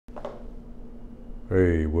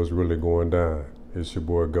Hey, what's really going down? It's your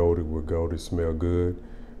boy Goldie with Goldie Smell Good,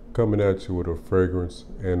 coming at you with a fragrance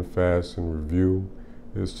and fashion review.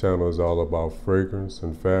 This channel is all about fragrance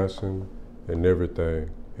and fashion and everything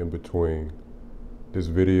in between. This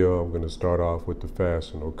video, I'm going to start off with the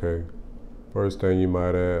fashion, okay? First thing you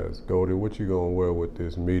might ask, Goldie, what you gonna wear with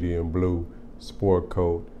this medium blue sport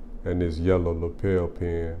coat and this yellow lapel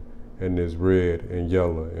pin and this red and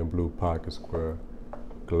yellow and blue pocket square?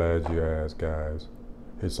 Glad you asked, guys.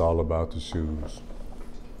 It's all about the shoes.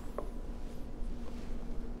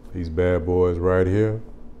 These bad boys right here.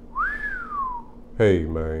 Hey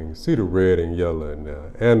man, see the red and yellow in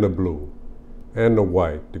there, and the blue, and the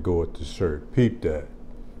white to go with the shirt. Peep that.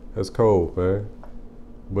 That's cold, man.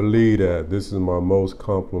 Believe that. This is my most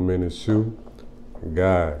complimented shoe.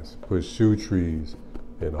 Guys, put shoe trees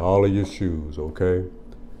in all of your shoes, okay?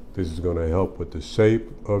 This is gonna help with the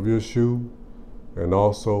shape of your shoe and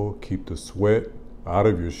also keep the sweat out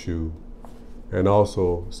of your shoe, and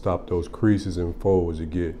also stop those creases and folds. You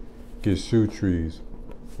get shoe trees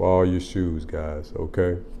for all your shoes, guys,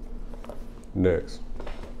 okay? Next,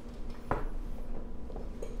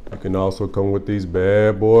 you can also come with these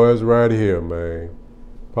bad boys right here, man.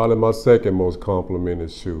 Probably my second most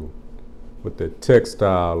complimented shoe, with the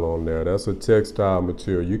textile on there. That's a textile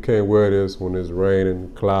material. You can't wear this when it's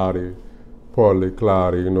raining, cloudy, partly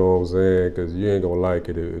cloudy, you know what I'm saying? Because you ain't gonna like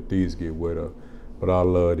it if these get wet up. But I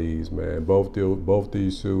love these, man. Both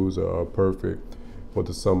these shoes are perfect for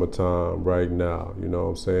the summertime right now. You know what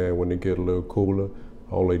I'm saying? When they get a little cooler,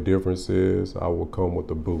 only difference is I will come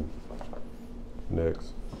with a boot.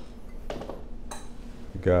 Next.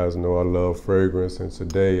 You guys know I love fragrance, and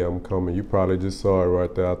today I'm coming. You probably just saw it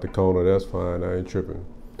right there out the corner. That's fine. I ain't tripping.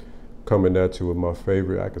 Coming at you with my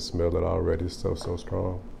favorite. I can smell it already. It's so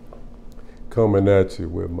strong. Coming at you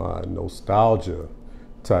with my nostalgia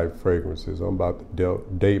type fragrances. I'm about to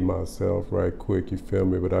date myself right quick, you feel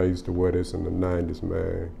me? But I used to wear this in the 90s,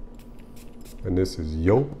 man. And this is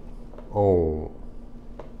Yo On.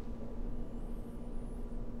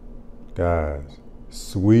 Guys,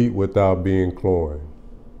 sweet without being cloying,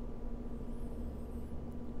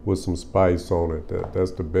 with some spice on it.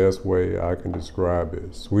 That's the best way I can describe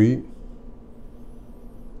it. Sweet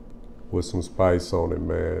with some spice on it,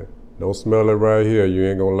 man. Don't smell it right here. You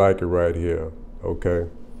ain't gonna like it right here, okay?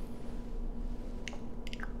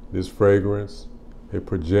 This fragrance, it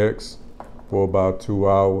projects for about 2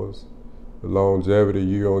 hours. The longevity,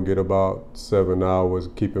 you're gonna get about 7 hours.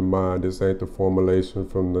 Keep in mind, this ain't the formulation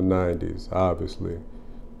from the 90s, obviously.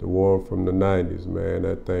 The one from the 90s, man,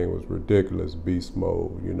 that thing was ridiculous, beast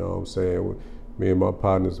mode, you know what I'm saying? Me and my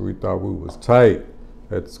partners, we thought we was tight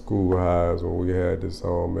at school highs when we had this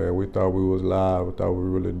on, man. We thought we was live, we thought we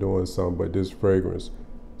were really doing something, but this fragrance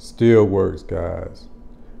still works, guys.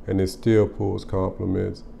 And it still pulls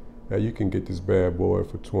compliments. Now you can get this bad boy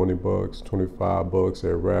for 20 bucks, 25 bucks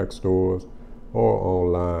at rack stores or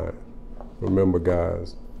online. Remember,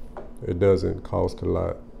 guys, it doesn't cost a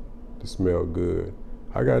lot to smell good.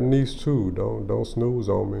 I got niche too, don't snooze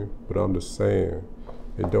on me, but I'm just saying,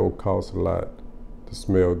 it don't cost a lot to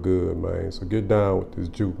smell good, man. So get down with this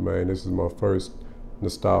juke, man. This is my first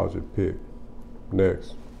nostalgia pick.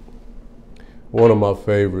 Next. One of my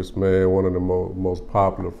favorites, man, one of the most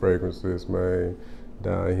popular fragrances, man,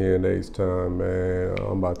 down here in H-Town, man.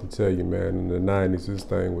 I'm about to tell you, man, in the 90s, this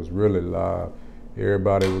thing was really live.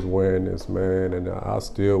 Everybody was wearing this, man, and I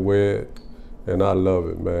still wear it, and I love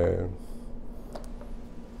it, man.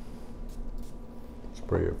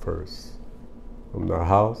 Spray it first. From the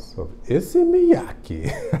house of miyake.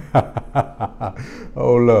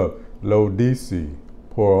 Hold up, low DC,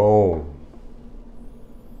 pour on.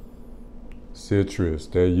 Citrus,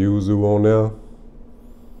 that yuzu on there.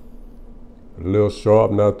 A little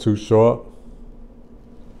sharp, not too sharp.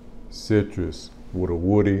 Citrus with a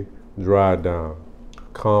woody dry down.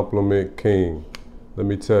 Compliment king. Let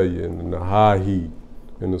me tell you, in the high heat,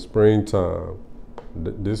 in the springtime,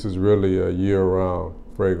 this is really a year-round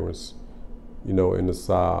fragrance, you know, in the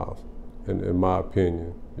South, in my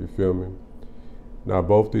opinion. You feel me? Now,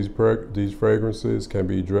 both these fragrances can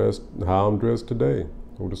be dressed how I'm dressed today,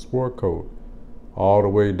 with a sport coat, all the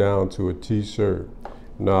way down to a t-shirt.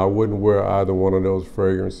 Now, I wouldn't wear either one of those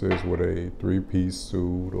fragrances with a 3-piece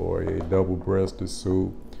suit or a double-breasted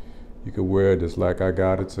suit. You could wear it just like I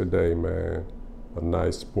got it today, man. A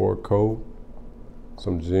nice sport coat,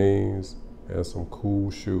 some jeans, and some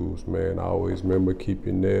cool shoes, man. I always remember, keep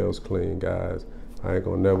your nails clean, guys. I ain't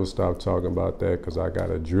gonna never stop talking about that, because I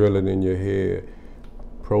gotta drill it in your head.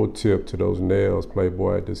 Pro tip to those nails,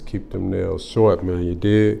 playboy, just keep them nails short, man. You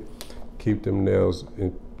did? Keep them nails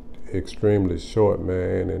extremely short,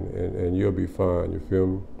 man, and you'll be fine, you feel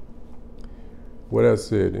me? Well,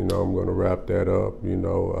 that's it. I'm going to wrap that up.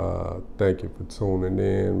 Thank you for tuning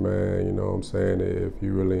in, man. You know what I'm saying? If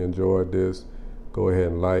you really enjoyed this, go ahead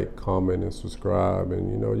and like, comment, and subscribe.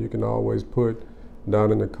 And, you can always put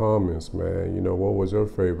down in the comments, man, what was your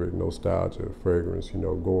favorite nostalgia fragrance,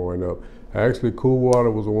 growing up. Actually, Cool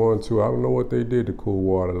Water was one, too. I don't know what they did to Cool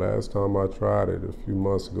Water. Last time I tried it a few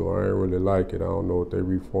months ago, I didn't really like it. I don't know what they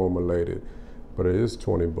reformulated. But it is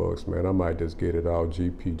 $20, man. I might just get it out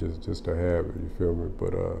GP just to have it, you feel me?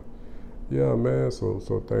 But yeah, man, so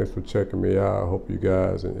thanks for checking me out. I hope you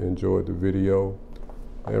guys enjoyed the video.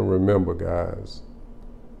 And remember, guys,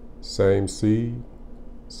 same seed,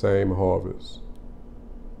 same harvest.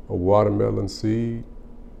 A watermelon seed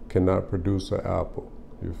cannot produce an apple,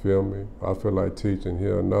 you feel me? I feel like teaching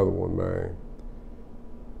here another one, man.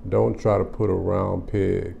 Don't try to put a round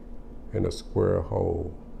peg in a square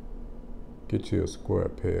hole. Get you a square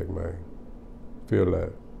peg, man. Feel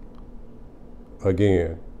that.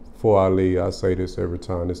 Again, before I leave, I say this every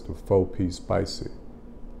time, it's the 4P spicy.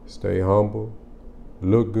 Stay humble,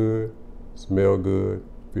 look good, smell good,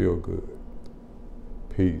 feel good.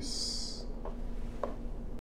 Peace.